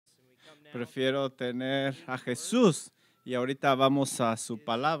Prefiero tener a Jesús. Y ahorita vamos a su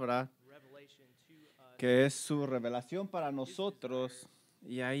palabra, que es su revelación para nosotros.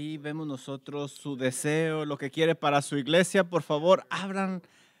 Y ahí vemos nosotros su deseo, lo que quiere para su iglesia. Por favor, abran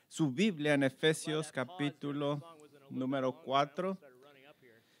su Biblia en Efesios capítulo número 4.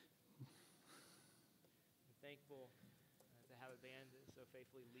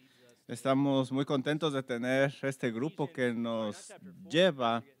 Estamos muy contentos de tener este grupo que nos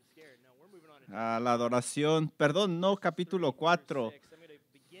lleva a la adoración. Perdón, no capítulo 4,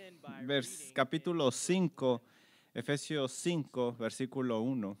 capítulo 5, Efesios 5, versículo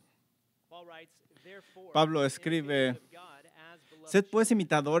 1. Pablo escribe: sed pues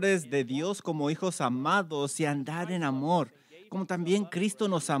imitadores de Dios como hijos amados y andad en amor, como también Cristo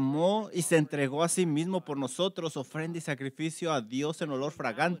nos amó y se entregó a sí mismo por nosotros, ofrenda y sacrificio a Dios en olor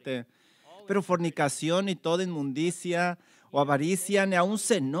fragante. Pero fornicación y toda inmundicia o avaricia ni aun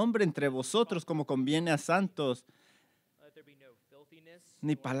se nombre entre vosotros como conviene a santos,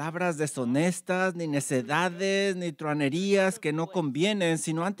 ni palabras deshonestas, ni necedades, ni truanerías que no convienen,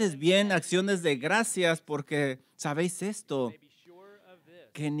 sino antes bien acciones de gracias, porque sabéis esto,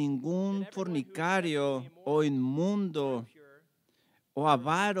 que ningún fornicario o inmundo o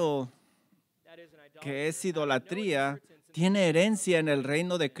avaro, que es idolatría, tiene herencia en el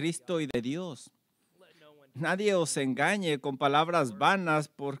reino de Cristo y de Dios. Nadie os engañe con palabras vanas,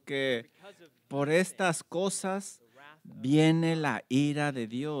 porque por estas cosas viene la ira de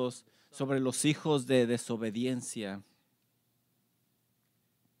Dios sobre los hijos de desobediencia.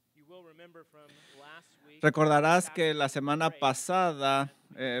 Recordarás que la semana pasada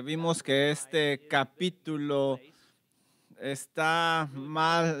vimos que este capítulo está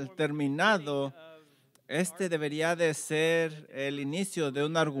mal terminado. Este debería de ser el inicio de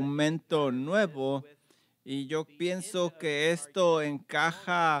un argumento nuevo, y yo pienso que esto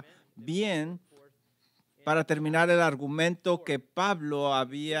encaja bien para terminar el argumento que Pablo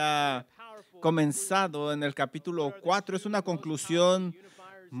había comenzado en el capítulo 4. Es una conclusión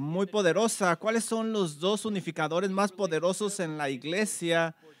muy poderosa. ¿Cuáles son los dos unificadores más poderosos en la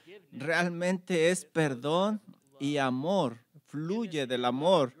iglesia? Realmente es perdón y amor. Fluye del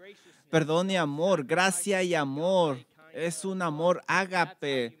amor. Perdón y amor, gracia y amor. Es un amor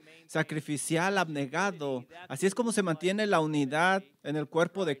ágape, sacrificial, abnegado. Así es como se mantiene la unidad en el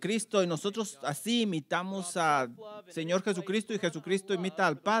cuerpo de Cristo, y nosotros así imitamos al Señor Jesucristo y Jesucristo imita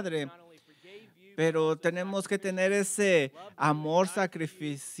al Padre. Pero tenemos que tener ese amor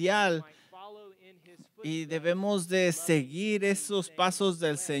sacrificial y debemos de seguir esos pasos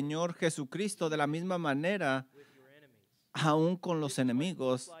del Señor Jesucristo de la misma manera, aún con los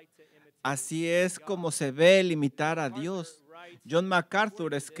enemigos. Así es como se ve el imitar a Dios. John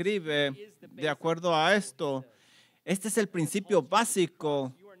MacArthur escribe de acuerdo a esto: este es el principio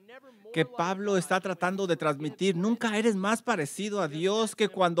básico que Pablo está tratando de transmitir. Nunca eres más parecido a Dios que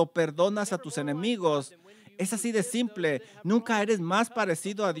cuando perdonas a tus enemigos. Es así de simple. Nunca eres más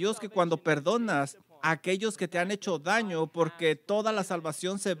parecido a Dios que cuando perdonas a aquellos que te han hecho daño, porque toda la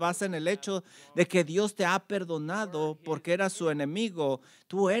salvación se basa en el hecho de que Dios te ha perdonado porque eras su enemigo.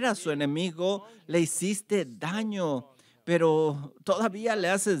 Tú eras su enemigo, le hiciste daño, pero todavía le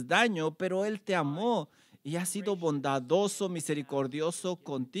haces daño, pero Él te amó y ha sido bondadoso, misericordioso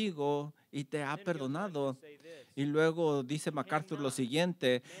contigo y te ha perdonado. Y luego dice MacArthur lo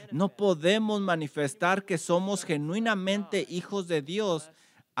siguiente: no podemos manifestar que somos genuinamente hijos de Dios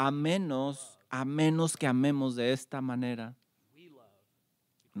a menos que amemos de esta manera.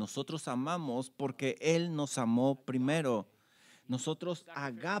 Nosotros amamos porque Él nos amó primero. Nosotros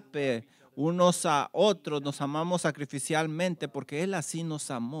agape unos a otros, nos amamos sacrificialmente porque Él así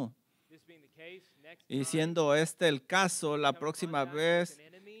nos amó. Y siendo este el caso, la próxima vez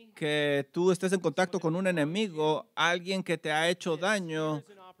que tú estés en contacto con un enemigo, alguien que te ha hecho daño,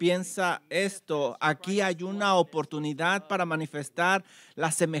 piensa esto: aquí hay una oportunidad para manifestar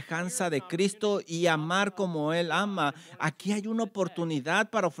la semejanza de Cristo y amar como Él ama. Aquí hay una oportunidad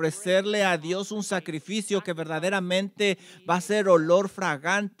para ofrecerle a Dios un sacrificio que verdaderamente va a ser olor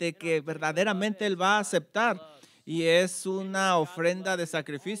fragante, que verdaderamente Él va a aceptar. Y es una ofrenda de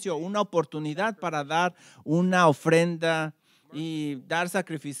sacrificio, una oportunidad para dar una ofrenda y dar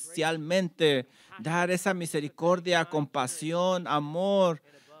sacrificialmente, dar esa misericordia, compasión, amor,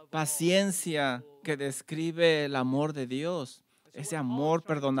 paciencia que describe el amor de Dios, ese amor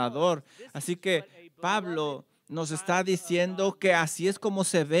perdonador. Así que Pablo nos está diciendo que así es como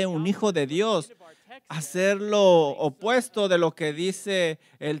se ve un hijo de Dios. Hacer lo opuesto de lo que dice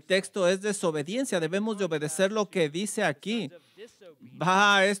el texto es desobediencia. Debemos de obedecer lo que dice aquí.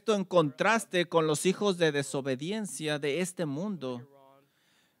 Va esto en contraste con los hijos de desobediencia de este mundo.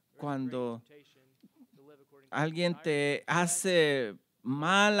 Cuando alguien te hace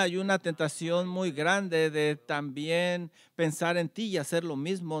mal, hay una tentación muy grande de también pensar en ti y hacer lo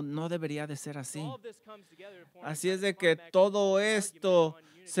mismo. No debería de ser así. Así es de que todo esto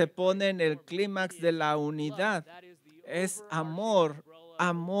se pone en el clímax de la unidad. Es amor.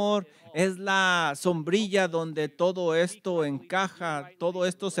 Amor es la sombrilla donde todo esto encaja, todo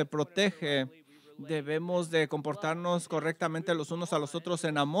esto se protege. Debemos de comportarnos correctamente los unos a los otros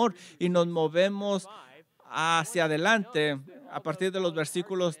en amor y nos movemos hacia adelante a partir de los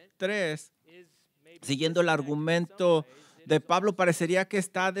versículos 3. Siguiendo el argumento de Pablo, parecería que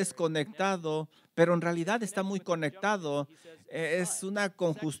está desconectado, pero en realidad está muy conectado. Es una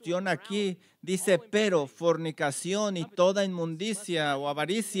conjunción aquí. Dice, pero fornicación y toda inmundicia o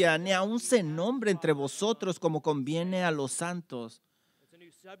avaricia, ni aun se nombre entre vosotros como conviene a los santos.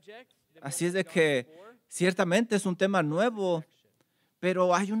 Así es de que ciertamente es un tema nuevo,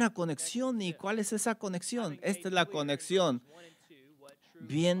 pero hay una conexión. ¿Y cuál es esa conexión? Esta es la conexión.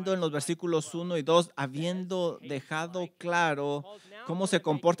 Viendo en los versículos 1 y 2, habiendo dejado claro cómo se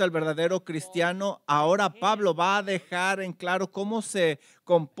comporta el verdadero cristiano, ahora Pablo va a dejar en claro cómo se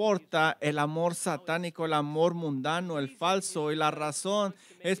comporta el amor satánico, el amor mundano, el falso. Y la razón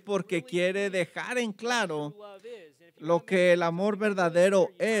es porque quiere dejar en claro lo que el amor verdadero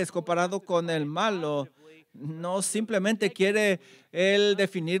es comparado con el malo. No simplemente quiere él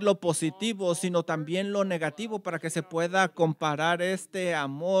definir lo positivo, sino también lo negativo para que se pueda comparar este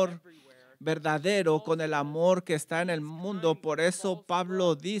amor verdadero con el amor que está en el mundo. Por eso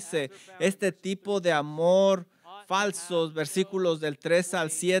Pablo dice, este tipo de amor falsos, versículos del 3 al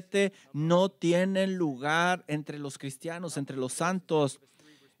 7, no tienen lugar entre los cristianos, entre los santos.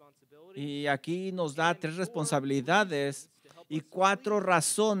 Y aquí nos da 3 responsabilidades y 4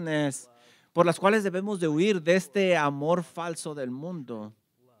 razones por las cuales debemos de huir de este amor falso del mundo.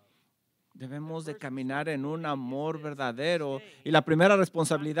 Debemos de caminar en un amor verdadero. Y la primera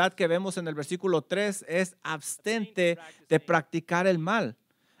responsabilidad que vemos en el versículo 3 es abstente de practicar el mal.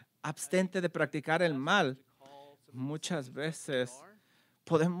 Abstente de practicar el mal. Muchas veces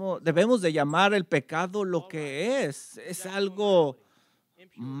debemos de llamar el pecado lo que es. Es algo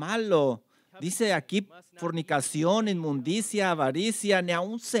malo. Dice aquí fornicación, inmundicia, avaricia, ni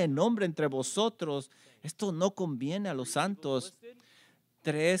aun se nombre entre vosotros. Esto no conviene a los santos.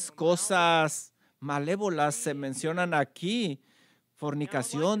 3 cosas malévolas se mencionan aquí: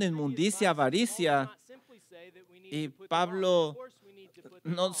 fornicación, inmundicia, avaricia. Y Pablo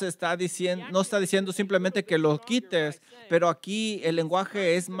no está diciendo simplemente que lo quites, pero aquí el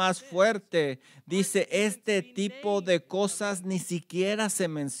lenguaje es más fuerte. Dice, este tipo de cosas ni siquiera se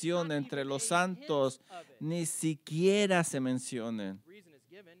menciona entre los santos, ni siquiera se mencionen.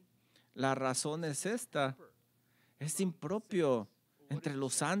 La razón es esta: es impropio entre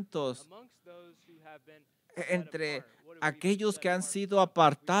los santos, entre aquellos que han sido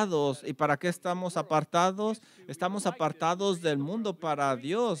apartados. ¿Y para qué estamos apartados? Estamos apartados del mundo para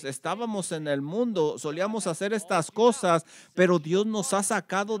Dios. Estábamos en el mundo, solíamos hacer estas cosas, pero Dios nos ha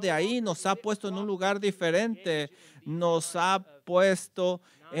sacado de ahí, nos ha puesto en un lugar diferente, nos ha puesto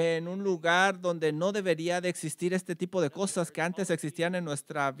en un lugar donde no debería de existir este tipo de cosas que antes existían en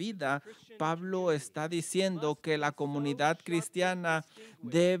nuestra vida. Pablo está diciendo que la comunidad cristiana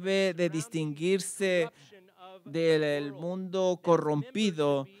debe de distinguirse del mundo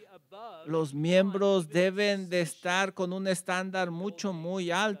corrompido. Los miembros deben de estar con un estándar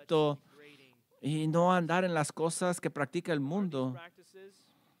muy alto y no andar en las cosas que practica el mundo.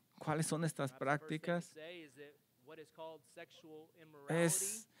 ¿Cuáles son estas prácticas?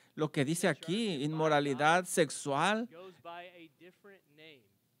 Es lo que dice aquí, inmoralidad sexual.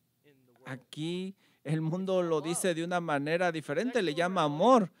 Aquí el mundo lo dice de una manera diferente, le llama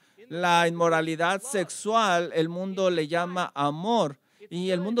amor. La inmoralidad sexual, el mundo le llama amor. Y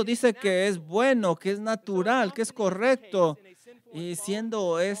el mundo dice que es bueno, que es natural, que es correcto. Y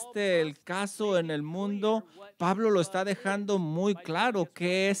siendo este el caso en el mundo, Pablo lo está dejando muy claro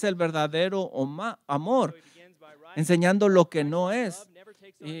qué es el verdadero amor, enseñando lo que no es.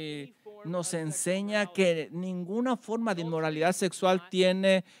 Y nos enseña que ninguna forma de inmoralidad sexual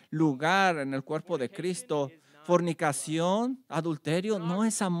tiene lugar en el cuerpo de Cristo. Fornicación, adulterio, no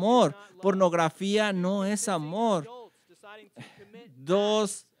es amor. Pornografía no es amor.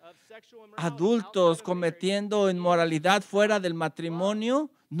 2 adultos cometiendo inmoralidad fuera del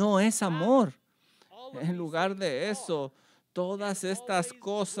matrimonio no es amor. En lugar de eso, todas estas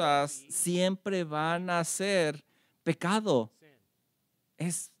cosas siempre van a ser pecado.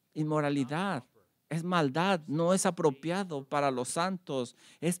 Es inmoralidad, es maldad, no es apropiado para los santos,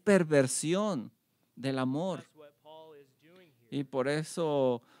 es perversión del amor. Y por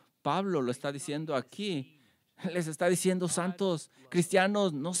eso Pablo lo está diciendo aquí. Les está diciendo, santos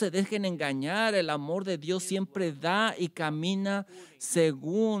cristianos, no se dejen engañar. El amor de Dios siempre da y camina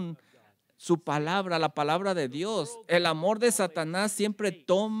según su palabra, la palabra de Dios. El amor de Satanás siempre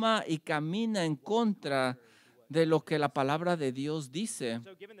toma y camina en contra de lo que la palabra de Dios dice.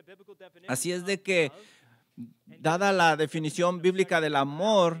 Así es de que, dada la definición bíblica del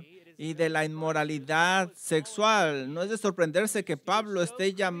amor y de la inmoralidad sexual, no es de sorprenderse que Pablo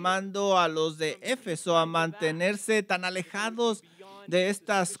esté llamando a los de Éfeso a mantenerse tan alejados de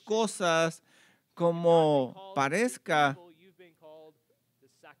estas cosas como parezca.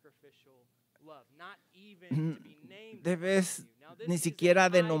 Debes ni siquiera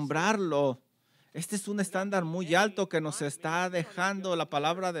de nombrarlo. Este es un estándar muy alto que nos está dejando la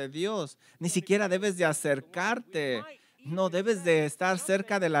palabra de Dios. Ni siquiera debes de acercarte. No debes de estar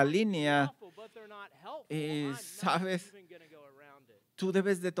cerca de la línea. Y, ¿sabes? Tú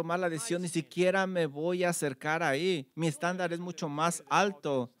debes de tomar la decisión, ni siquiera me voy a acercar ahí. Mi estándar es mucho más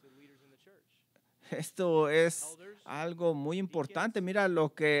alto. Esto es algo muy importante. Mira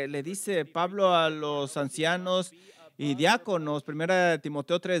lo que le dice Pablo a los ancianos y diáconos, 1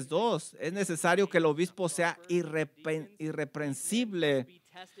 Timoteo 3:2. Es necesario que el obispo sea irreprensible.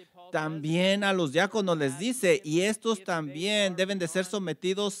 También a los diáconos les dice, y estos también deben de ser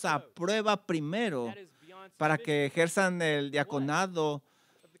sometidos a prueba primero para que ejerzan el diaconado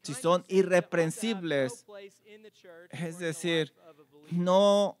si son irreprensibles. Es decir,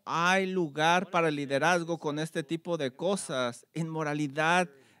 no hay lugar para el liderazgo con este tipo de cosas. Inmoralidad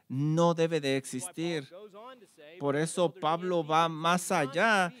no debe de existir. Por eso Pablo va más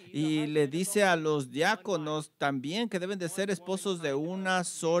allá y le dice a los diáconos también que deben de ser esposos de una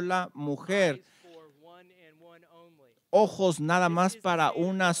sola mujer. Ojos nada más para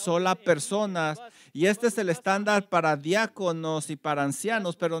una sola persona. Y este es el estándar para diáconos y para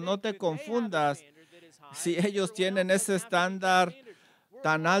ancianos, pero no te confundas. Si ellos tienen ese estándar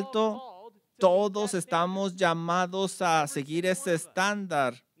tan alto, todos estamos llamados a seguir ese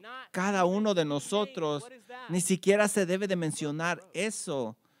estándar. Cada uno de nosotros. Ni siquiera se debe de mencionar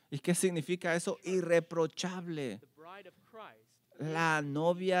eso. ¿Y qué significa eso? Irreprochable. La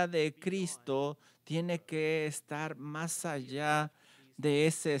novia de Cristo tiene que estar más allá de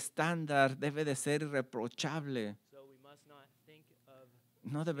ese estándar. Debe de ser irreprochable.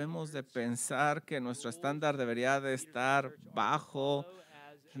 No debemos de pensar que nuestro estándar debería de estar bajo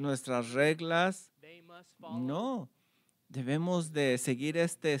nuestras reglas. No, debemos de seguir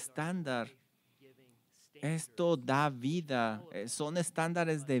este estándar. Esto da vida, son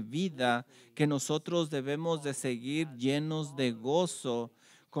estándares de vida que nosotros debemos de seguir llenos de gozo,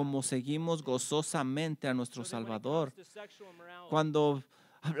 como seguimos gozosamente a nuestro Salvador. Cuando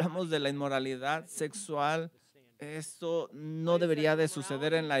hablamos de la inmoralidad sexual, esto no debería de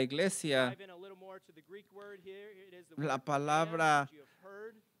suceder en la iglesia. La palabra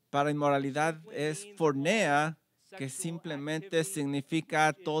para inmoralidad es porneia, que simplemente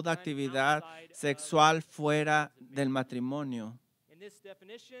significa toda actividad sexual fuera del matrimonio.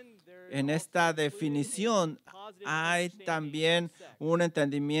 En esta definición hay también un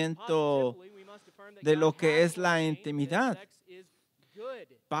entendimiento de lo que es la intimidad.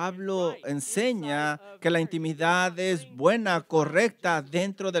 Pablo enseña que la intimidad es buena, correcta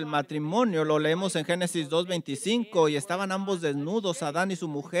dentro del matrimonio. Lo leemos en Génesis 2:25. Y estaban ambos desnudos, Adán y su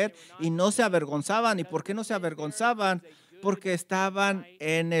mujer, y no se avergonzaban. ¿Y por qué no se avergonzaban? Porque estaban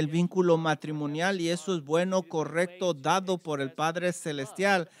en el vínculo matrimonial y eso es bueno, correcto, dado por el Padre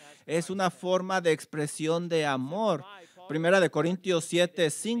Celestial. Es una forma de expresión de amor. Primera de Corintios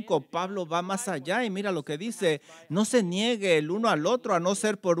 7:5, Pablo va más allá y mira lo que dice: no se niegue el uno al otro, a no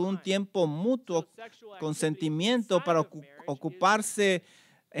ser por un tiempo mutuo consentimiento para ocuparse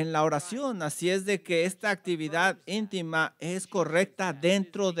en la oración. Así es de que esta actividad íntima es correcta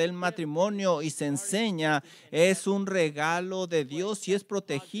dentro del matrimonio y se enseña, es un regalo de Dios y es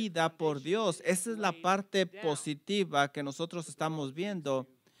protegida por Dios. Esa es la parte positiva que nosotros estamos viendo,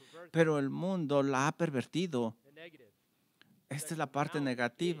 pero el mundo la ha pervertido. Esta es la parte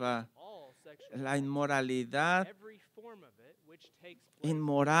negativa. La inmoralidad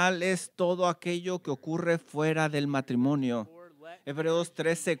inmoral es todo aquello que ocurre fuera del matrimonio. Hebreos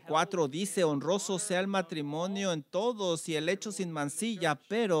 13:4 dice: honroso sea el matrimonio en todos y el hecho sin mancilla,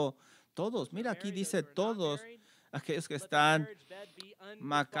 pero todos, mira aquí dice todos, aquellos que están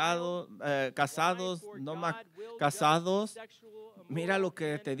casados, casados. Mira lo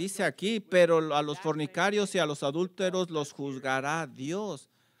que te dice aquí: pero a los fornicarios y a los adúlteros los juzgará Dios.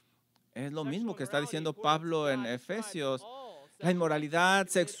 Es lo mismo que está diciendo Pablo en Efesios. La inmoralidad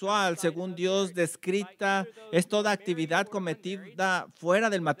sexual, según Dios descrita, es toda actividad cometida fuera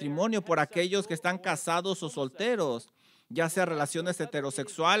del matrimonio por aquellos que están casados o solteros, ya sea relaciones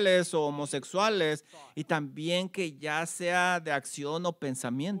heterosexuales o homosexuales, y también que ya sea de acción o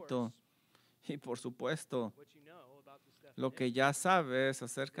pensamiento. Y por supuesto, lo que ya sabes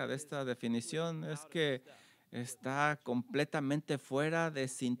acerca de esta definición es que está completamente fuera de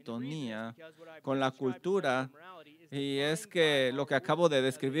sintonía con la cultura. Y es que lo que acabo de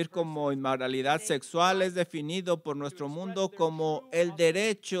describir como inmoralidad sexual es definido por nuestro mundo como el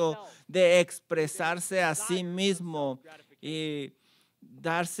derecho de expresarse a sí mismo y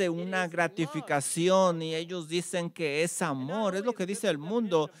darse una gratificación, y ellos dicen que es amor, es lo que dice el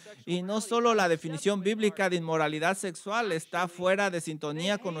mundo. Y no solo la definición bíblica de inmoralidad sexual está fuera de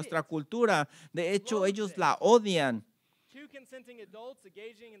sintonía con nuestra cultura, de hecho ellos la odian.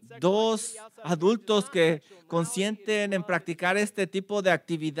 Dos adultos que consienten en practicar este tipo de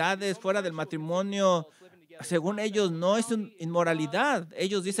actividades fuera del matrimonio, según ellos, no es inmoralidad.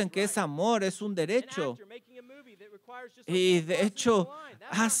 Ellos dicen que es amor, es un derecho. Y de hecho,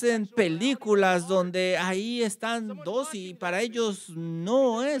 hacen películas donde ahí están dos y para ellos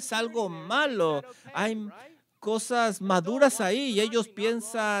no es algo malo. Hay cosas maduras ahí y ellos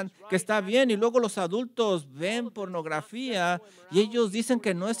piensan que está bien, y luego los adultos ven pornografía y ellos dicen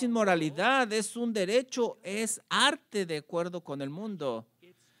que no es inmoralidad, es un derecho, es arte de acuerdo con el mundo.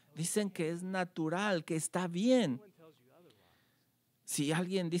 Dicen que es natural, que está bien. Si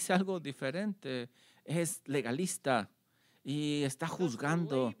alguien dice algo diferente, es legalista y está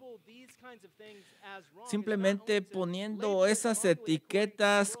juzgando. Simplemente poniendo esas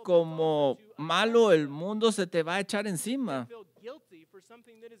etiquetas como malo, el mundo se te va a echar encima.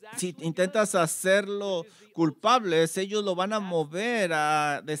 Si intentas hacerlo culpables, ellos lo van a mover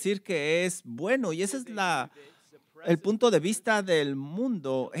a decir que es bueno. Y ese es el punto de vista del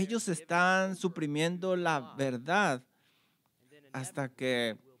mundo. Ellos están suprimiendo la verdad hasta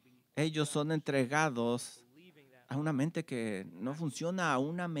que ellos son entregados a una mente que no funciona, a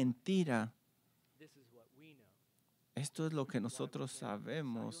una mentira. Esto es lo que nosotros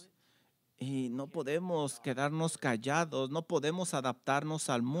sabemos y no podemos quedarnos callados, no podemos adaptarnos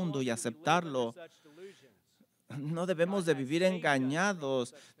al mundo y aceptarlo. No debemos de vivir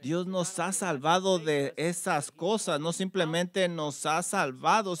engañados. Dios nos ha salvado de esas cosas. No simplemente nos ha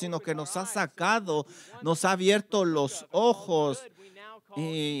salvado, sino que nos ha sacado, nos ha abierto los ojos.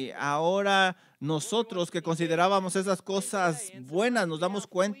 Y ahora nosotros que considerábamos esas cosas buenas, nos damos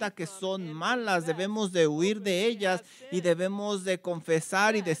cuenta que son malas. Debemos de huir de ellas y debemos de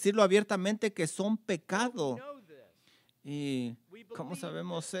confesar y decirlo abiertamente que son pecado. ¿Y cómo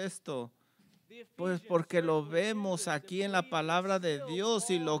sabemos esto? Pues porque lo vemos aquí en la palabra de Dios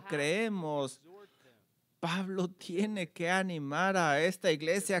y lo creemos. Pablo tiene que animar a esta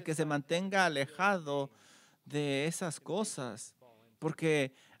iglesia que se mantenga alejado de esas cosas,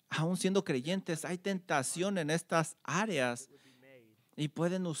 porque aún siendo creyentes hay tentación en estas áreas y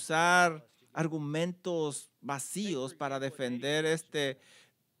pueden usar argumentos vacíos para defender este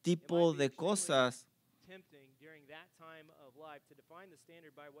tipo de cosas.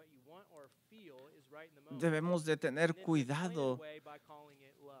 Debemos de tener cuidado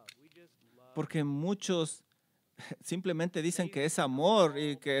porque muchos simplemente dicen que es amor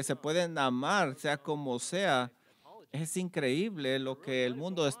y que se pueden amar, sea como sea. Es increíble lo que el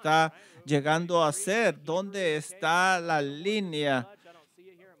mundo está llegando a hacer. ¿Dónde está la línea?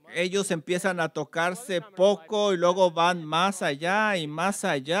 Ellos empiezan a tocarse poco y luego van más allá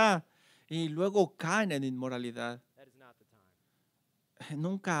y luego caen en inmoralidad.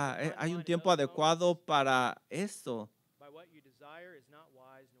 Nunca hay un tiempo adecuado para eso.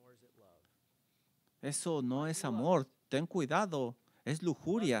 Eso no es amor. Ten cuidado. Es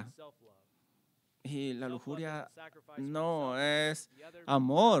lujuria. Y la lujuria no es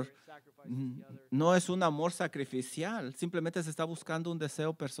amor. No es un amor sacrificial. Simplemente se está buscando un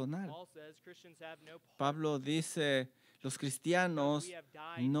deseo personal. Pablo dice, los cristianos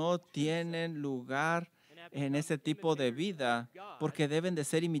no tienen lugar en ese tipo de vida porque deben de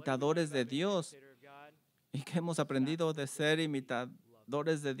ser imitadores de Dios. ¿Y qué hemos aprendido de ser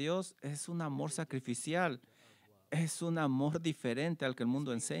imitadores de Dios? Es un amor sacrificial. Es un amor diferente al que el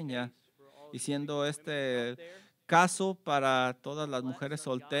mundo enseña. Y siendo este caso para todas las mujeres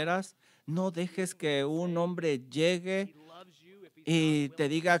solteras, no dejes que un hombre llegue y te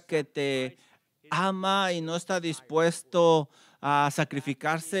diga que te ama y no está dispuesto a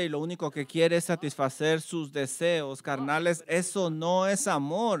sacrificarse y lo único que quiere es satisfacer sus deseos carnales. Eso no es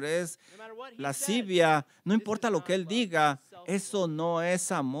amor, es lascivia. No importa lo que él diga, eso no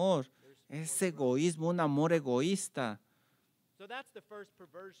es amor. Es egoísmo, un amor egoísta.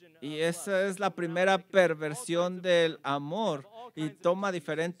 Y esa es la primera perversión del amor y toma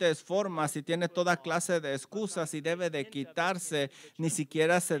diferentes formas y tiene toda clase de excusas y debe de quitarse. Ni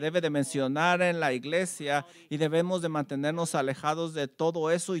siquiera se debe de mencionar en la iglesia y debemos de mantenernos alejados de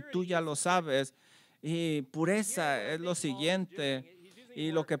todo eso y tú ya lo sabes. Y pureza es lo siguiente.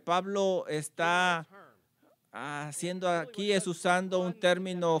 Y lo que Pablo está haciendo aquí es usando un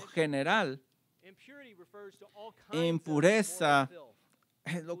término general. Impureza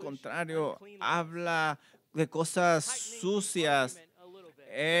es lo contrario, habla de cosas sucias.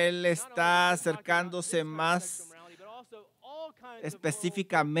 Él está acercándose más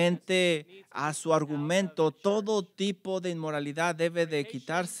específicamente a su argumento. Todo tipo de inmoralidad debe de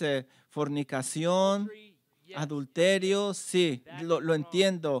quitarse. Fornicación, adulterio, sí, lo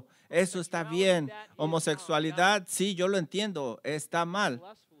entiendo. Eso está bien. Homosexualidad, sí, yo lo entiendo. Está mal.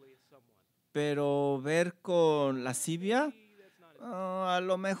 Pero ver con lascivia, a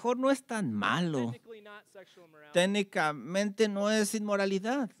lo mejor no es tan malo. Técnicamente no es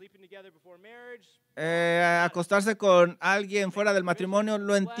inmoralidad. Acostarse con alguien fuera del matrimonio,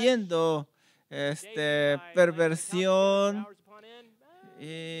 lo entiendo. Perversión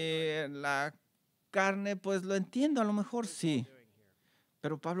y la carne, pues lo entiendo, a lo mejor sí.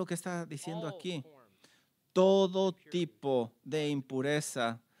 Pero Pablo, ¿qué está diciendo aquí? Todo tipo de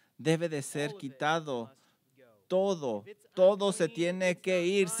impureza debe de ser quitado. Todo se tiene que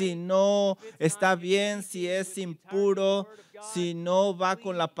ir. Si no está bien, si es impuro, si no va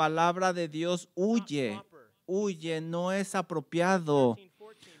con la palabra de Dios, huye, no es apropiado.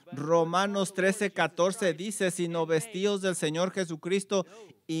 Romanos 13:14 dice, sino vestíos del Señor Jesucristo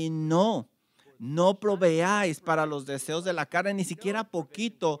y no proveáis para los deseos de la carne, ni siquiera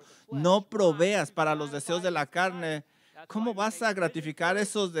poquito, no proveas para los deseos de la carne. ¿Cómo vas a gratificar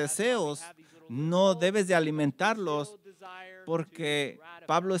esos deseos? No debes de alimentarlos, porque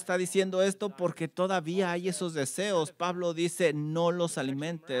Pablo está diciendo esto porque todavía hay esos deseos. Pablo dice, no los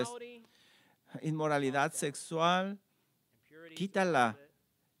alimentes. Inmoralidad sexual, quítala.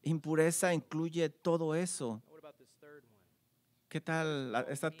 Impureza incluye todo eso. ¿Qué tal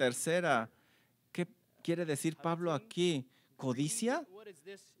esta tercera? ¿Qué quiere decir Pablo aquí? ¿Codicia?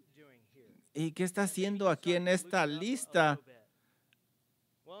 ¿Y qué está haciendo aquí en esta lista?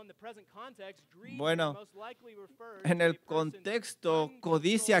 Bueno, en el contexto,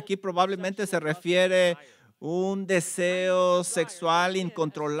 codicia aquí probablemente se refiere un deseo sexual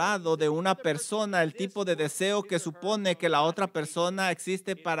incontrolado de una persona, el tipo de deseo que supone que la otra persona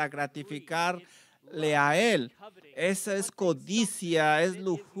existe para gratificarle a él. Esa es codicia, es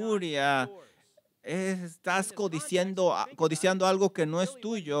lujuria. Estás codiciando algo que no es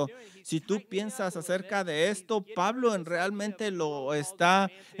tuyo. Si tú piensas acerca de esto, Pablo realmente lo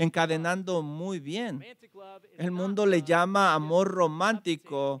está encadenando muy bien. El mundo le llama amor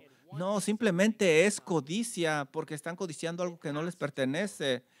romántico. No, simplemente es codicia porque están codiciando algo que no les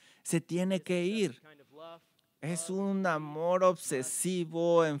pertenece. Se tiene que ir. Es un amor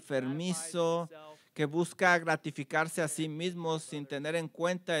obsesivo, enfermizo, que busca gratificarse a sí mismo sin tener en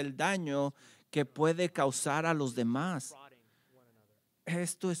cuenta el daño que puede causar a los demás.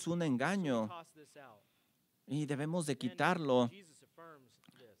 Esto es un engaño y debemos de quitarlo.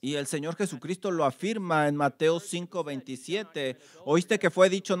 Y el Señor Jesucristo lo afirma en Mateo 5:27. Oíste que fue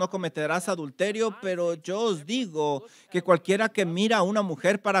dicho, no cometerás adulterio, pero yo os digo que cualquiera que mira a una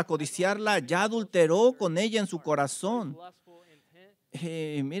mujer para codiciarla, ya adulteró con ella en su corazón.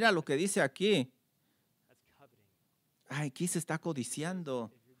 Y mira lo que dice aquí. Aquí se está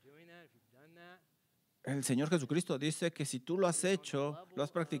codiciando. El Señor Jesucristo dice que si tú lo has hecho, lo has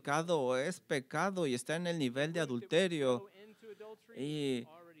practicado, es pecado y está en el nivel de adulterio. Y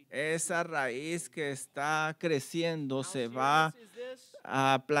esa raíz que está creciendo se va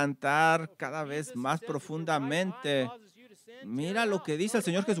a plantar cada vez más profundamente. Mira lo que dice el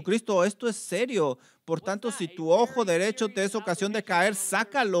Señor Jesucristo, esto es serio. Por tanto, si tu ojo derecho te es ocasión de caer,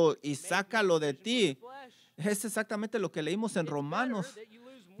 sácalo y sácalo de ti. Es exactamente lo que leímos en Romanos.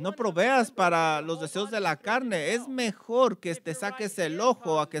 No proveas para los deseos de la carne. Es mejor que te saques el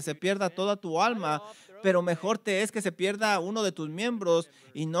ojo a que se pierda toda tu alma, pero mejor te es que se pierda uno de tus miembros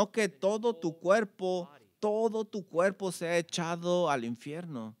y no que todo tu cuerpo sea echado al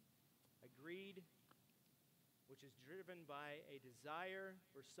infierno.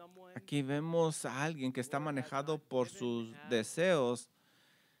 Aquí vemos a alguien que está manejado por sus deseos.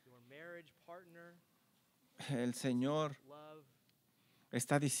 El Señor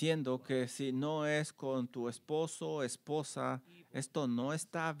está diciendo que si no es con tu esposo o esposa, esto no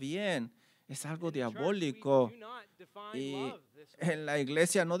está bien. Es algo diabólico. Y en la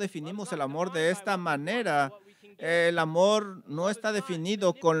iglesia no definimos el amor de esta manera. El amor no está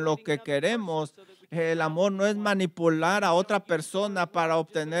definido con lo que queremos. El amor no es manipular a otra persona para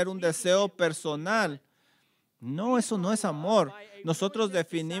obtener un deseo personal. No, eso no es amor. Nosotros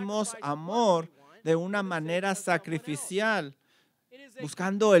definimos amor de una manera sacrificial,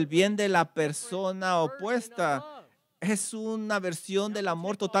 buscando el bien de la persona opuesta. Es una versión del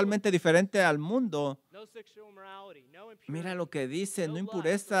amor totalmente diferente al mundo. Mira lo que dice, no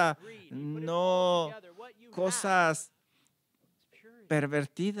impureza, no cosas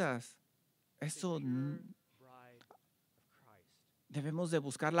pervertidas. Eso debemos de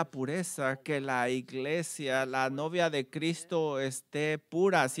buscar la pureza, que la iglesia, la novia de Cristo esté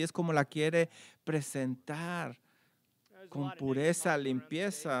pura, así es como la quiere presentar, con pureza,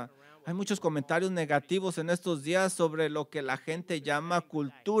 limpieza. Hay muchos comentarios negativos en estos días sobre lo que la gente llama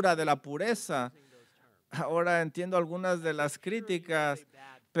cultura de la pureza. Ahora entiendo algunas de las críticas,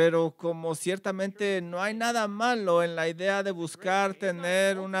 pero como ciertamente no hay nada malo en la idea de buscar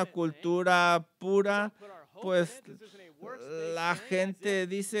tener una cultura pura, pues la gente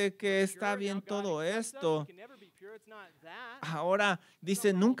dice que está bien todo esto. Ahora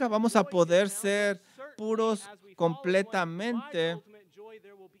dice, nunca vamos a poder ser puros completamente.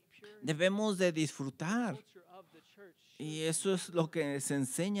 Debemos de disfrutar. Y eso es lo que se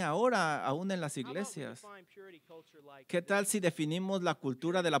enseña ahora, aún en las iglesias. ¿Qué tal si definimos la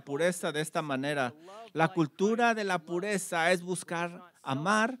cultura de la pureza de esta manera? La cultura de la pureza es buscar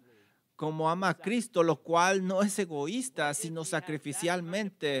amar como ama a Cristo, lo cual no es egoísta, sino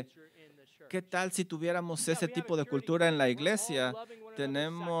sacrificialmente. ¿Qué tal si tuviéramos ese tipo de cultura en la iglesia?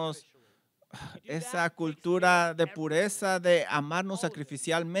 Tenemos esa cultura de pureza, de amarnos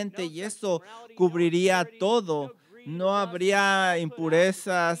sacrificialmente, y eso cubriría todo. No habría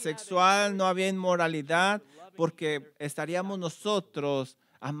impureza sexual, no habría inmoralidad, porque estaríamos nosotros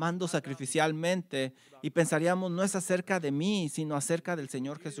amando sacrificialmente y pensaríamos, no es acerca de mí, sino acerca del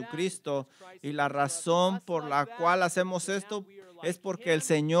Señor Jesucristo. Y la razón por la cual hacemos esto es porque el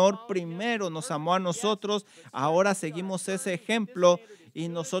Señor primero nos amó a nosotros. Ahora seguimos ese ejemplo y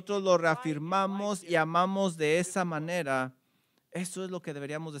nosotros lo reafirmamos y amamos de esa manera. Eso es lo que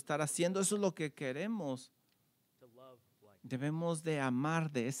deberíamos de estar haciendo. Eso es lo que queremos. Debemos de amar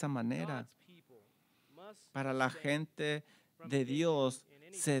de esa manera. Para la gente de Dios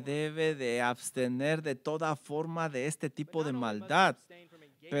se debe de abstener de toda forma de este tipo de maldad.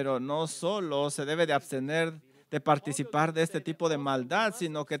 Pero no solo se debe de abstener de participar de este tipo de maldad,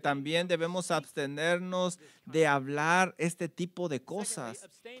 sino que también debemos abstenernos de hablar este tipo de cosas.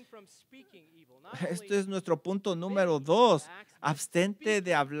 Este es nuestro punto número 2. Abstente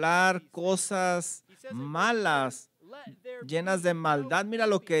de hablar cosas malas, llenas de maldad. Mira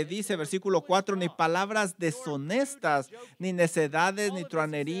lo que dice versículo 4, ni palabras deshonestas, ni necedades, ni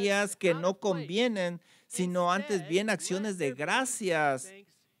truanerías que no convienen, sino antes bien acciones de gracias.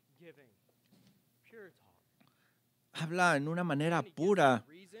 Habla en una manera pura.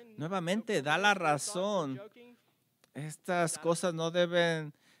 Nuevamente, da la razón. Estas cosas no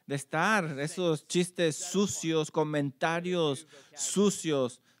deben de estar, esos chistes sucios, comentarios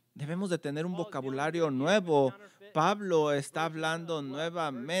sucios. Debemos de tener un vocabulario nuevo. Pablo está hablando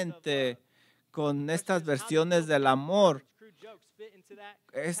nuevamente con estas versiones del amor.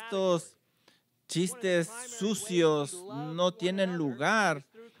 Estos chistes sucios no tienen lugar.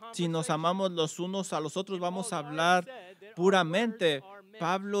 Si nos amamos los unos a los otros, vamos a hablar puramente.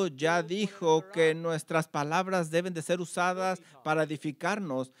 Pablo ya dijo que nuestras palabras deben de ser usadas para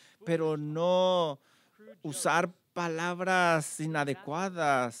edificarnos, pero no usar palabras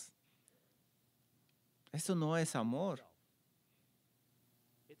inadecuadas. Eso no es amor.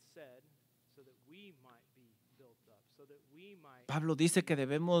 Pablo dice que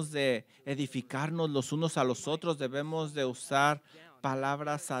debemos de edificarnos los unos a los otros, debemos de usar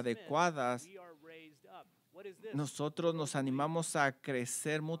palabras adecuadas. Nosotros nos animamos a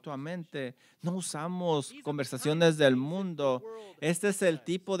crecer mutuamente. No usamos conversaciones del mundo. Este es el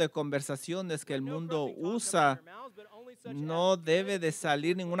tipo de conversaciones que el mundo usa. No debe de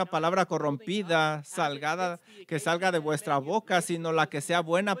salir ninguna palabra corrompida, que salga de vuestra boca, sino la que sea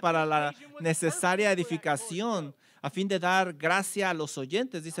buena para la necesaria edificación, a fin de dar gracia a los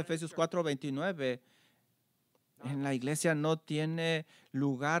oyentes, dice Efesios 4:29. En la iglesia no tiene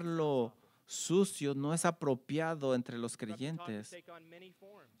lugar lo sucio, no es apropiado entre los creyentes.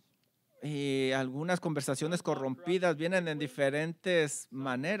 Y algunas conversaciones corrompidas vienen en diferentes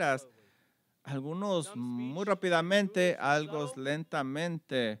maneras. Algunos muy rápidamente, algunos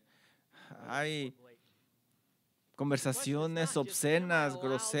lentamente. Hay conversaciones obscenas,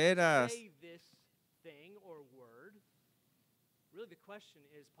 groseras.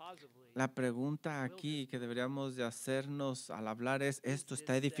 La pregunta aquí que deberíamos de hacernos al hablar es, ¿esto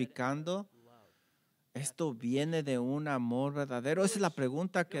está edificando? ¿Esto viene de un amor verdadero? Esa es la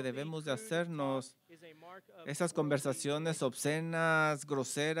pregunta que debemos de hacernos. Esas conversaciones obscenas,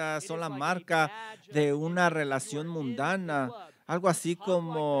 groseras, son la marca de una relación mundana. Algo así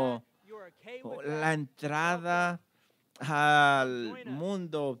como la entrada al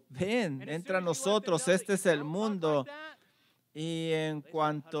mundo. Ven, entra a nosotros, este es el mundo. Y en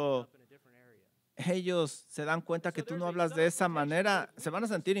cuanto ellos se dan cuenta que tú no hablas de esa manera, se van a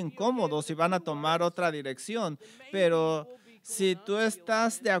sentir incómodos y van a tomar otra dirección. Pero si tú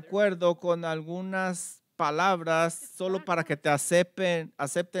estás de acuerdo con algunas palabras solo para que te acepten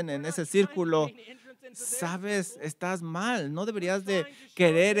en ese círculo, sabes, estás mal. No deberías de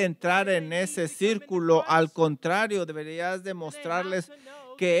querer entrar en ese círculo. Al contrario, deberías de mostrarles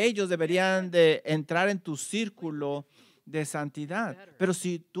que ellos deberían de entrar en tu círculo de santidad. Pero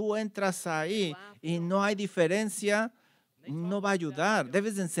si tú entras ahí y no hay diferencia, no va a ayudar.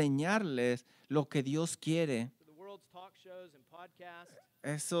 Debes de enseñarles lo que Dios quiere.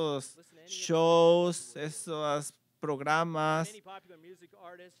 Esos shows, esos programas,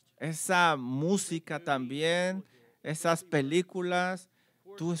 esa música también, esas películas,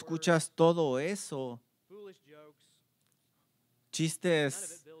 tú escuchas todo eso.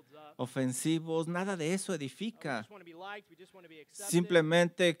 Chistes ofensivos, nada de eso edifica.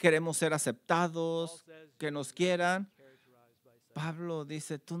 Simplemente queremos ser aceptados, que nos quieran. Pablo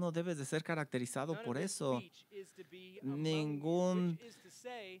dice, tú no debes de ser caracterizado por eso.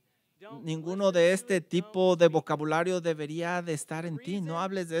 Ninguno de este tipo de vocabulario debería de estar en ti. No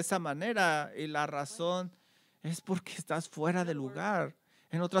hables de esa manera. Y la razón es porque estás fuera de lugar.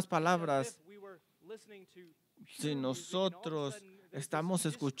 En otras palabras, si nosotros estamos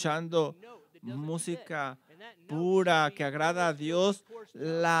escuchando música pura que agrada a Dios,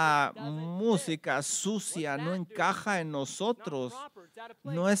 la música sucia no encaja en nosotros,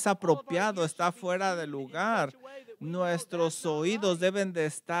 no es apropiado, está fuera de lugar. Nuestros oídos deben de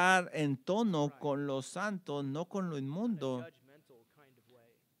estar en tono con lo santo, no con lo inmundo.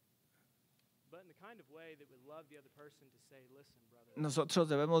 Nosotros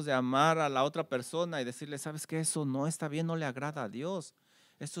debemos de amar a la otra persona y decirle, ¿sabes qué? Eso no está bien, no le agrada a Dios.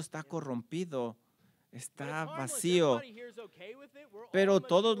 Esto está corrompido, está vacío. Pero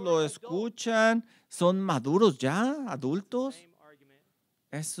todos lo escuchan, son maduros ya, adultos.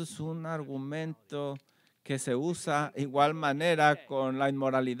 Eso es un argumento que se usa igual manera con la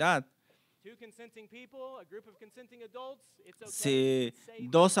inmoralidad. Si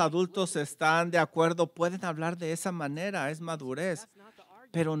dos adultos están de acuerdo, pueden hablar de esa manera, es madurez,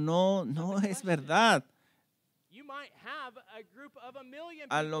 pero no es verdad.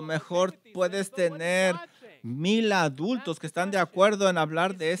 A lo mejor puedes tener 1000 adultos que están de acuerdo en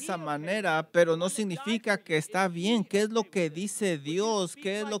hablar de esa manera, pero no significa que está bien. ¿Qué es lo que dice Dios?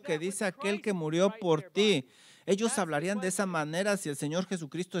 ¿Qué es lo que dice aquel que murió por ti? Ellos hablarían de esa manera si el Señor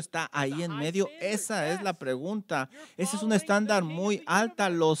Jesucristo está ahí en medio. Esa es la pregunta. Ese es un estándar muy alto,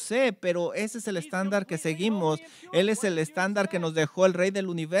 lo sé, pero ese es el estándar que seguimos. Él es el estándar que nos dejó el Rey del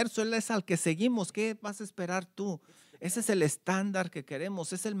Universo. Él es al que seguimos. ¿Qué vas a esperar tú? Ese es el estándar que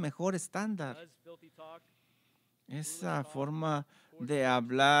queremos. Es el mejor estándar. Esa forma de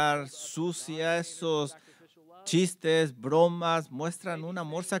hablar sucia, esos chistes, bromas, muestran un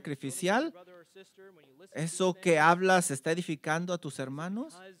amor sacrificial. ¿Eso que hablas está edificando a tus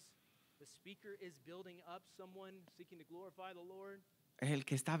hermanos? El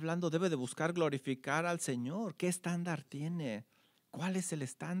que está hablando debe de buscar glorificar al Señor. ¿Qué estándar tiene? ¿Cuál es el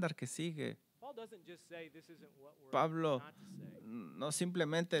estándar que sigue? Pablo no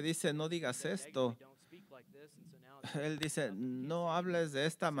simplemente dice, no digas esto. Él dice, no hables de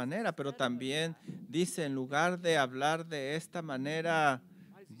esta manera, pero también dice, en lugar de hablar de esta manera,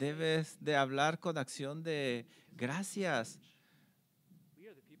 debes de hablar con acción de gracias.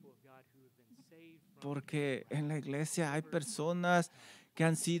 Porque en la iglesia hay personas que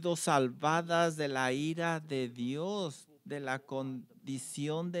han sido salvadas de la ira de Dios, de la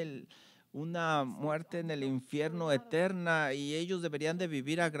condición de una muerte en el infierno eterna, y ellos deberían de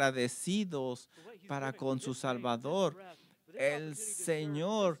vivir agradecidos para con su Salvador. El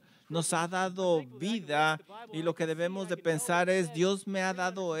Señor nos ha dado vida y lo que debemos de pensar es, Dios me ha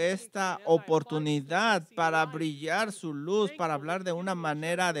dado esta oportunidad para brillar su luz, para hablar de una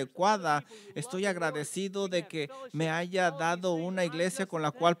manera adecuada. Estoy agradecido de que me haya dado una iglesia con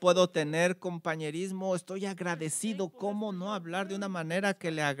la cual puedo tener compañerismo. Estoy agradecido. ¿Cómo no hablar de una manera que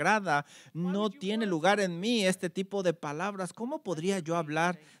le agrada? No tiene lugar en mí este tipo de palabras. ¿Cómo podría yo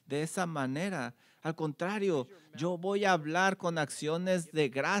hablar de esa manera? Al contrario, yo voy a hablar con acciones de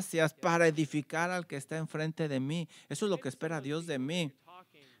gracias para edificar al que está enfrente de mí. Eso es lo que espera Dios de mí.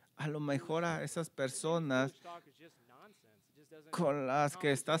 A lo mejor a esas personas con las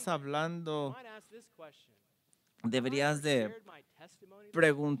que estás hablando, deberías de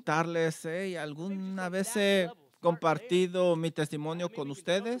preguntarles, hey, ¿alguna vez he compartido mi testimonio con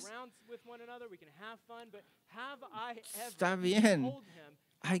ustedes? Está bien.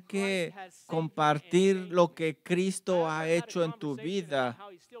 Hay que compartir lo que Cristo ha hecho en tu vida.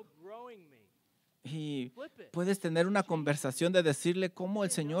 Y puedes tener una conversación de decirle cómo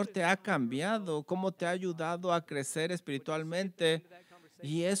el Señor te ha cambiado, cómo te ha ayudado a crecer espiritualmente.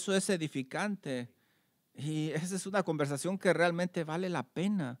 Y eso es edificante. Y esa es una conversación que realmente vale la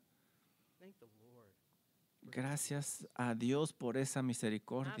pena. Gracias a Dios por esa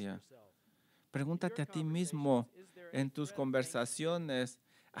misericordia. Pregúntate a ti mismo en tus conversaciones,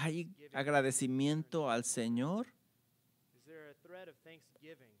 ¿hay agradecimiento al Señor?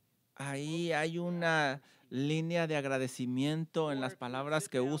 Ahí hay una línea de agradecimiento en las palabras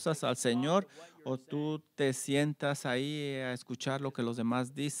que usas al Señor, o tú te sientas ahí a escuchar lo que los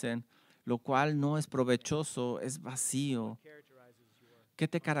demás dicen, lo cual no es provechoso, es vacío. ¿Qué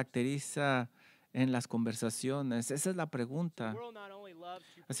te caracteriza en las conversaciones? Esa es la pregunta.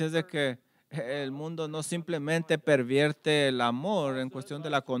 Así es de que el mundo no simplemente pervierte el amor en cuestión de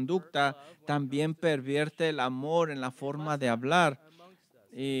la conducta, también pervierte el amor en la forma de hablar.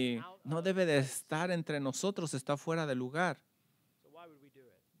 Y no debe de estar entre nosotros, está fuera de lugar.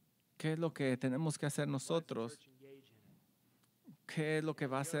 ¿Qué es lo que tenemos que hacer nosotros? ¿Qué es lo que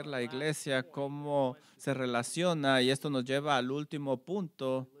va a hacer la iglesia? ¿Cómo se relaciona? Y esto nos lleva al último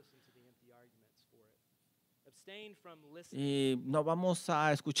punto. Y no vamos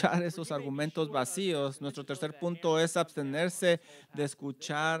a escuchar esos argumentos vacíos. Nuestro tercer punto es abstenerse de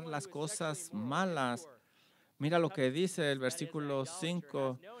escuchar las cosas malas. Mira lo que dice el versículo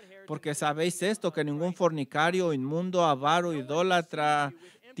 5. Porque sabéis esto, que ningún fornicario, inmundo, avaro, idólatra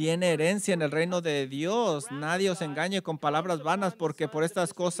tiene herencia en el reino de Dios. Nadie os engañe con palabras vanas, porque por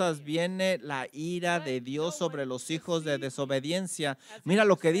estas cosas viene la ira de Dios sobre los hijos de desobediencia. Mira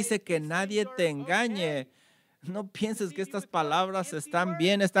lo que dice, que nadie te engañe. No pienses que estas palabras están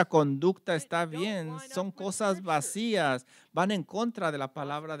bien, esta conducta está bien. Son cosas vacías, van en contra de la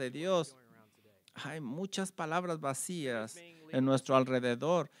palabra de Dios. Hay muchas palabras vacías en nuestro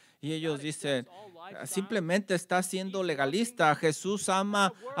alrededor y ellos dicen, simplemente está siendo legalista. Jesús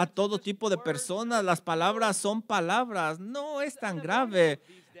ama a todo tipo de personas. Las palabras son palabras. No es tan grave.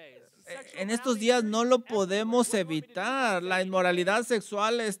 En estos días no lo podemos evitar. La inmoralidad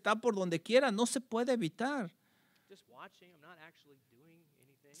sexual está por donde quiera. No se puede evitar.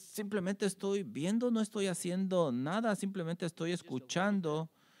 Simplemente estoy viendo, no estoy haciendo nada. Simplemente estoy escuchando.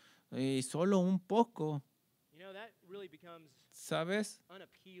 Y solo un poco, ¿sabes?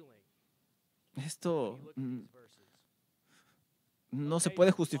 Esto no se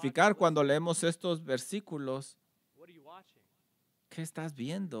puede justificar cuando leemos estos versículos. ¿Qué estás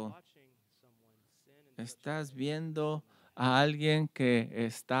viendo? Estás viendo a alguien que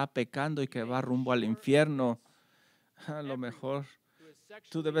está pecando y que va rumbo al infierno. A lo mejor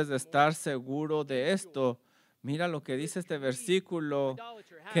tú debes de estar seguro de esto. Mira lo que dice este versículo,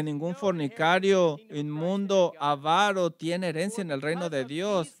 que ningún fornicario, inmundo, avaro tiene herencia en el reino de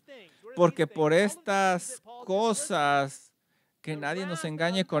Dios, porque por estas cosas, que nadie nos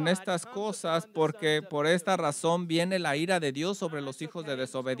engañe con estas cosas, porque por esta razón viene la ira de Dios sobre los hijos de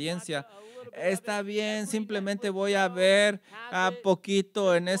desobediencia. Está bien, simplemente voy a ver a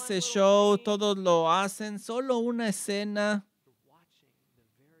poquito en ese show, todos lo hacen, solo una escena.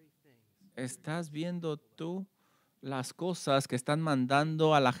 ¿Estás viendo tú las cosas que están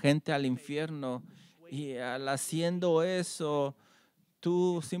mandando a la gente al infierno? Y al haciendo eso,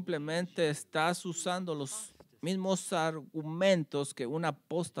 tú simplemente estás usando los mismos argumentos que un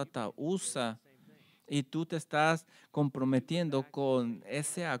apóstata usa y tú te estás comprometiendo con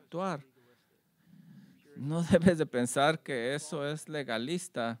ese actuar. No debes de pensar que eso es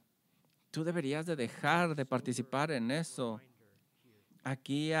legalista. Tú deberías de dejar de participar en eso.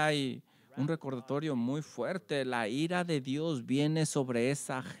 Aquí hay un recordatorio muy fuerte. La ira de Dios viene sobre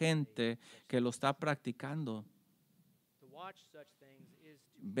esa gente que lo está practicando.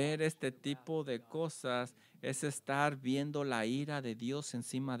 Ver este tipo de cosas es estar viendo la ira de Dios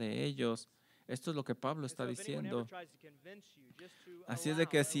encima de ellos. Esto es lo que Pablo está diciendo. Así es de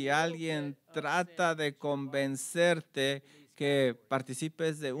que si alguien trata de convencerte que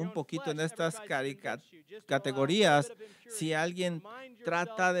participes de un poquito en estas categorías, si alguien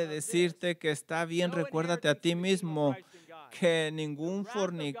trata de decirte que está bien, recuérdate a ti mismo que ningún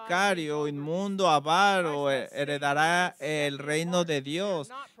fornicario, inmundo, avaro heredará el reino de Dios.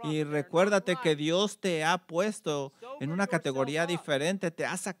 Y recuérdate que Dios te ha puesto en una categoría diferente, te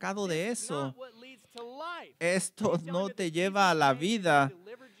ha sacado de eso. Esto no te lleva a la vida.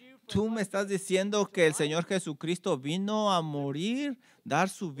 Tú me estás diciendo que el Señor Jesucristo vino a morir, dar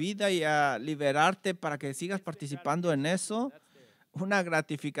su vida y a liberarte para que sigas participando en eso. Una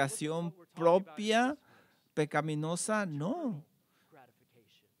gratificación propia, pecaminosa, no.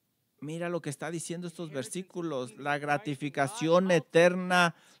 Mira lo que está diciendo estos versículos, la gratificación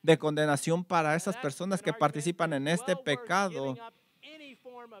eterna de condenación para esas personas que participan en este pecado.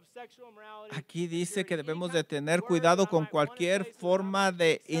 Aquí dice que debemos de tener cuidado con cualquier forma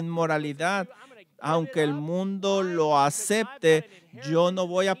de inmoralidad. Aunque el mundo lo acepte, yo no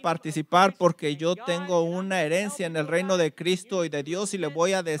voy a participar porque yo tengo una herencia en el reino de Cristo y de Dios y le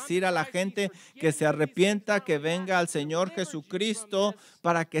voy a decir a la gente que se arrepienta, que venga al Señor Jesucristo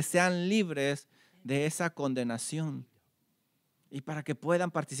para que sean libres de esa condenación y para que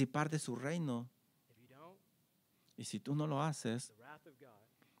puedan participar de su reino. Y si tú no lo haces,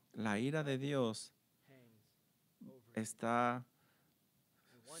 la ira de Dios está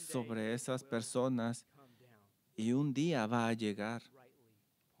sobre esas personas y un día va a llegar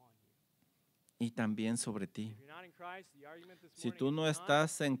y también sobre ti. Si tú no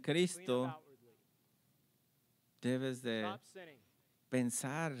estás en Cristo, debes de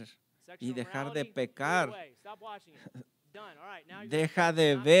pensar y dejar de pecar. Deja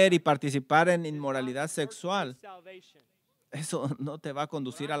de ver y participar en inmoralidad sexual. Eso no te va a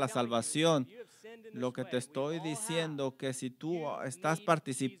conducir a la salvación. Lo que te estoy diciendo que si tú estás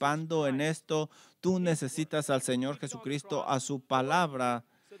participando en esto, tú necesitas al Señor Jesucristo, a su palabra.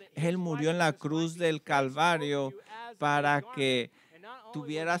 Él murió en la cruz del Calvario para que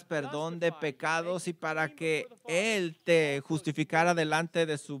tuvieras perdón de pecados y para que Él te justificara delante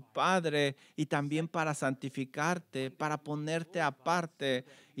de su Padre y también para santificarte, para ponerte aparte.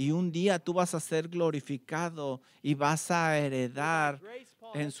 Y un día tú vas a ser glorificado y vas a heredar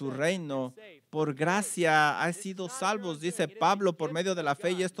en su reino. Por gracia has sido salvos, dice Pablo, por medio de la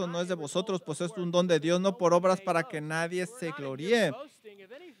fe, y esto no es de vosotros, pues es un don de Dios, no por obras para que nadie se gloríe.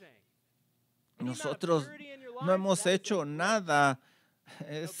 Nosotros no hemos hecho nada.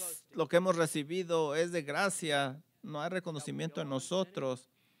 Es lo que hemos recibido, es de gracia, no hay reconocimiento en nosotros.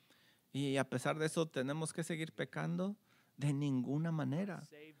 Y a pesar de eso, ¿tenemos que seguir pecando? De ninguna manera.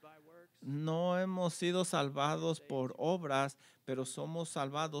 No hemos sido salvados por obras, pero somos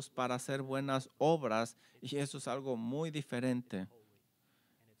salvados para hacer buenas obras, y eso es algo muy diferente.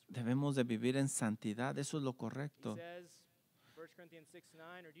 Debemos de vivir en santidad, eso es lo correcto.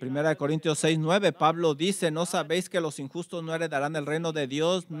 1 Corintios 6:9, Pablo dice, ¿no sabéis que los injustos no heredarán el reino de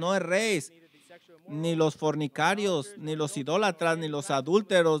Dios? No erréis, ni los fornicarios, ni los idólatras, ni los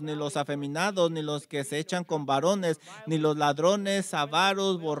adúlteros, ni los afeminados, ni los que se echan con varones, ni los ladrones,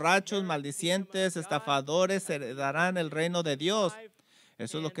 avaros, borrachos, maldicientes, estafadores heredarán el reino de Dios.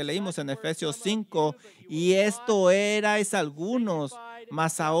 Eso es lo que leímos en Efesios 5. Y esto erais algunos,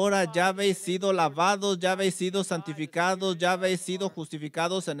 mas ahora ya habéis sido lavados, ya habéis sido santificados, ya habéis sido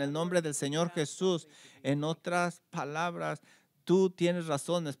justificados en el nombre del Señor Jesús. En otras palabras, tú tienes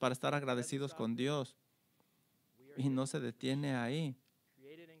razones para estar agradecidos con Dios. Y no se detiene ahí.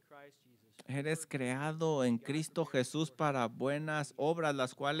 Eres creado en Cristo Jesús para buenas obras,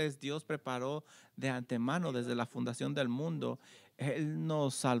 las cuales Dios preparó de antemano desde la fundación del mundo. Él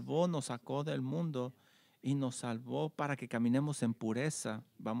nos salvó, nos sacó del mundo y nos salvó para que caminemos en pureza.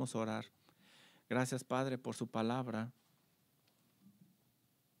 Vamos a orar. Gracias, Padre, por su palabra.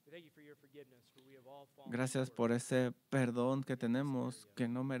 Gracias por ese perdón que tenemos, que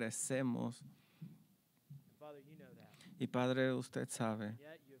no merecemos. Y Padre, usted sabe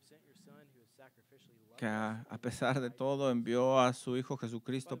que a pesar de todo envió a su Hijo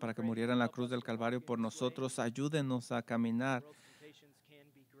Jesucristo para que muriera en la cruz del Calvario por nosotros. Ayúdenos a caminar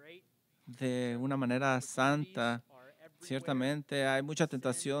de una manera santa. Ciertamente hay mucha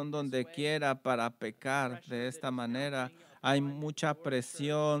tentación donde quiera para pecar de esta manera. Hay mucha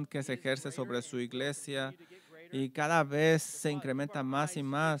presión que se ejerce sobre su iglesia y cada vez se incrementa más y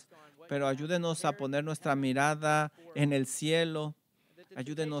más. Pero ayúdenos a poner nuestra mirada en el cielo.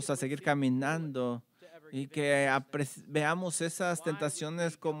 Ayúdenos a seguir caminando y que veamos esas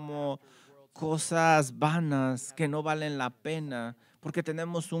tentaciones como cosas vanas que no valen la pena, porque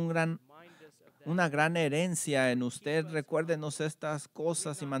tenemos una gran herencia en usted. Recuérdenos estas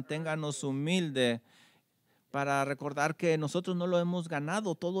cosas y manténganos humildes para recordar que nosotros no lo hemos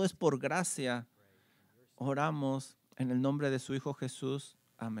ganado, todo es por gracia. Oramos en el nombre de su Hijo Jesús.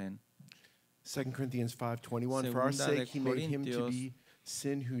 Amén. 2 Corinthians 5:21, for our Segunda de sake he made him to Corintios be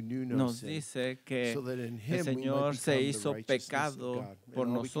sin who knew no nos sin, dice que so that in el him we might Señor se become the hizo righteousness of pecado God. por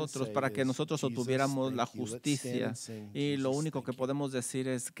And all we can nosotros say para que is, nosotros Jesus, obtuviéramos la thank you. Let's stand justicia. and sing, Y lo Jesus, único que thank you. podemos decir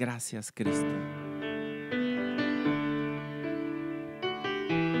es gracias, Cristo.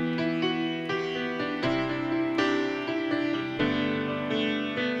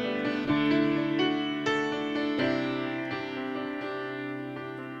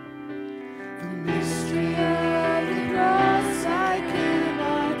 The mystery of the cross I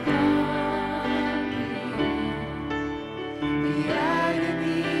cannot comprehend. The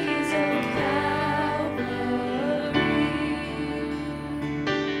agonies of Calvary.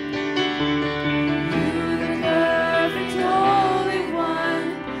 You, the perfect Holy One,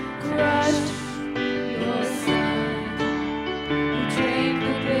 crushed your Son, who drank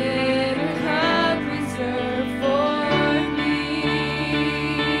the bitter cup reserved for me.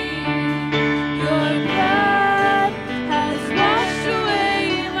 Your blood has washed away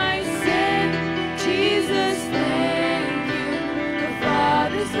my sin. Jesus, thank you. The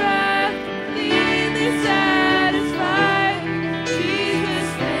Father's wrath completely satisfied. Jesus,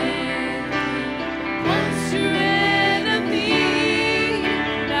 thank you. Once your enemy,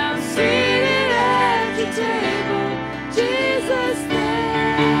 now seated at your table. Jesus,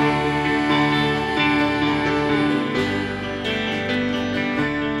 thank you.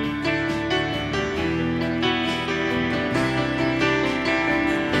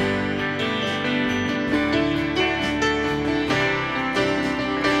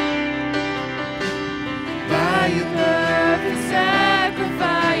 By your perfect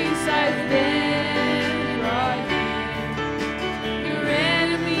sacrifice, I've been brought near. Your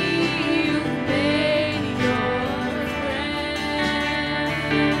enemy, you've made your friend.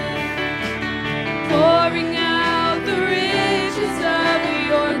 Pouring out the riches of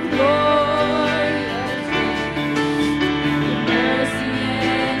your glorious grace. Your mercy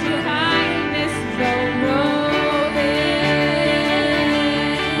and your kindness know no end.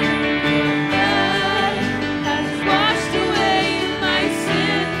 Has washed away my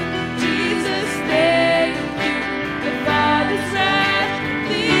sin. Jesus, thank you. The Father's wrath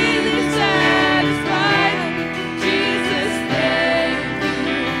completely satisfied. Jesus, thank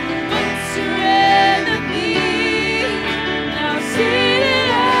you. Once your enemy, now seated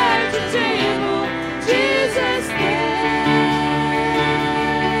at your table. Jesus, thank you.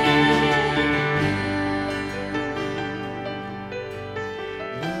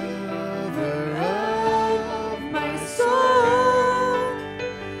 Lover Of my soul,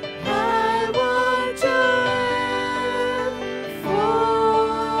 I want to live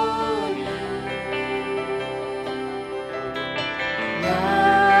for you.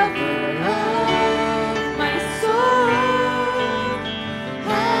 Lover of my soul, I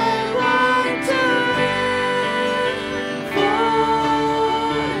want to live for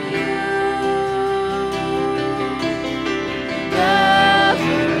you.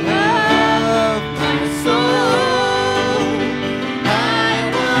 Lover of my soul, I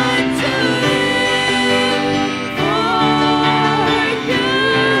want to live for you.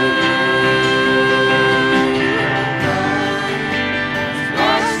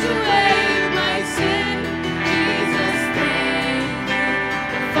 Washed away my sin, Jesus, thank you.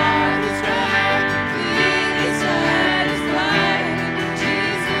 The Father's wrath completely satisfied,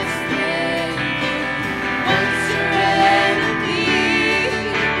 Jesus, thank you. Once your enemy,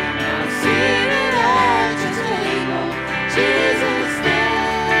 now seated at your table, Jesus,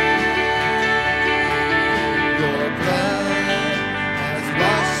 Your blood has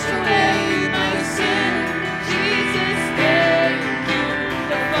washed away my sin, Jesus, thank you.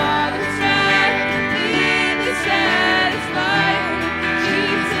 The Father's wrath completely satisfied,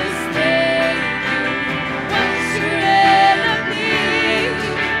 Jesus, thank you. Once your enemy,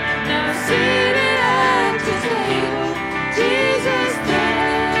 now seated at your table, Jesus, thank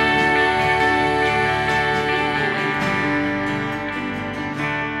you.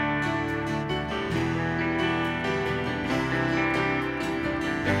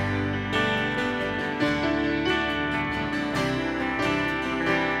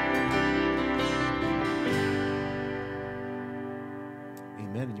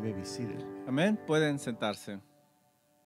 Amen, and you may be seated. Amén. Pueden sentarse.